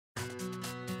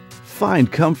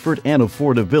Find comfort and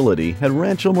affordability at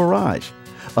Rancho Mirage,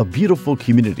 a beautiful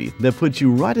community that puts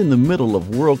you right in the middle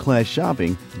of world-class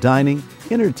shopping, dining,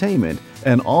 entertainment,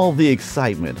 and all the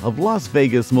excitement of Las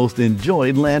Vegas' most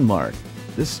enjoyed landmark,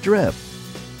 the Strip.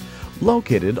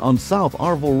 Located on South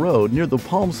Arville Road near the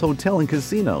Palms Hotel and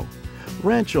Casino,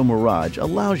 Rancho Mirage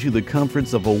allows you the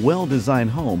comforts of a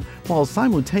well-designed home while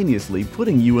simultaneously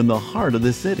putting you in the heart of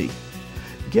the city.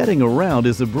 Getting around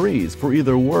is a breeze for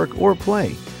either work or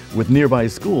play, with nearby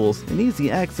schools and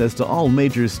easy access to all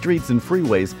major streets and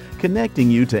freeways connecting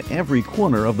you to every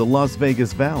corner of the Las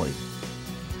Vegas Valley.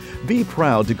 Be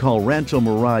proud to call Rancho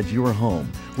Mirage your home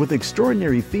with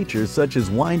extraordinary features such as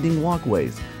winding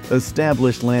walkways,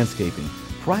 established landscaping,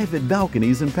 private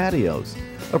balconies and patios,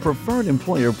 a preferred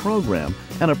employer program,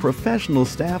 and a professional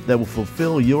staff that will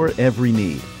fulfill your every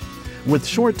need. With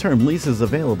short-term leases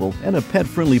available and a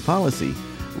pet-friendly policy,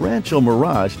 Rancho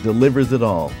Mirage delivers it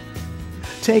all.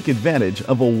 Take advantage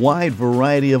of a wide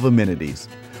variety of amenities.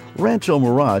 Rancho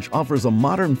Mirage offers a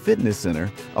modern fitness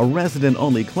center, a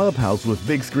resident-only clubhouse with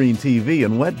big screen TV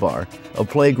and wet bar, a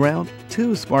playground,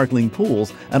 2 sparkling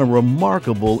pools, and a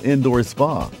remarkable indoor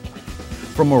spa.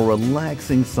 From a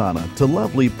relaxing sauna to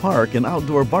lovely park and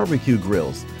outdoor barbecue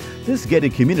grills, this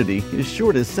gated community is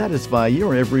sure to satisfy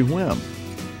your every whim.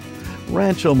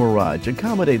 Rancho Mirage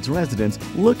accommodates residents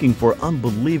looking for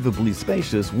unbelievably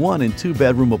spacious 1- and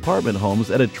 2-bedroom apartment homes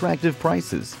at attractive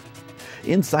prices.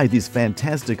 Inside these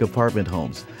fantastic apartment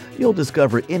homes, you'll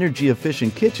discover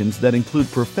energy-efficient kitchens that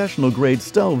include professional-grade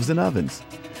stoves and ovens.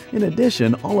 In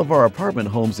addition, all of our apartment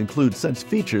homes include such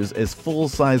features as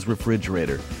full-size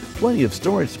refrigerator, plenty of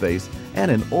storage space, and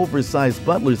an oversized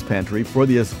butler's pantry for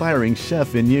the aspiring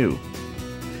chef in you.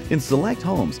 In select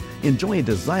homes, enjoy a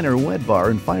designer wet bar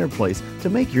and fireplace to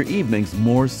make your evenings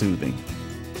more soothing.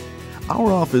 Our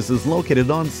office is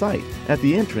located on site at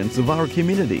the entrance of our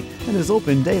community and is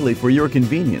open daily for your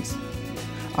convenience.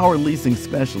 Our leasing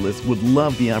specialists would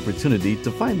love the opportunity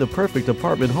to find the perfect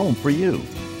apartment home for you.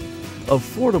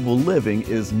 Affordable living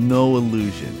is no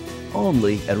illusion,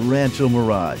 only at Rancho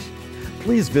Mirage.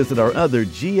 Please visit our other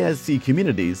GSC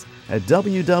communities at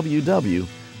www.gscapts.com.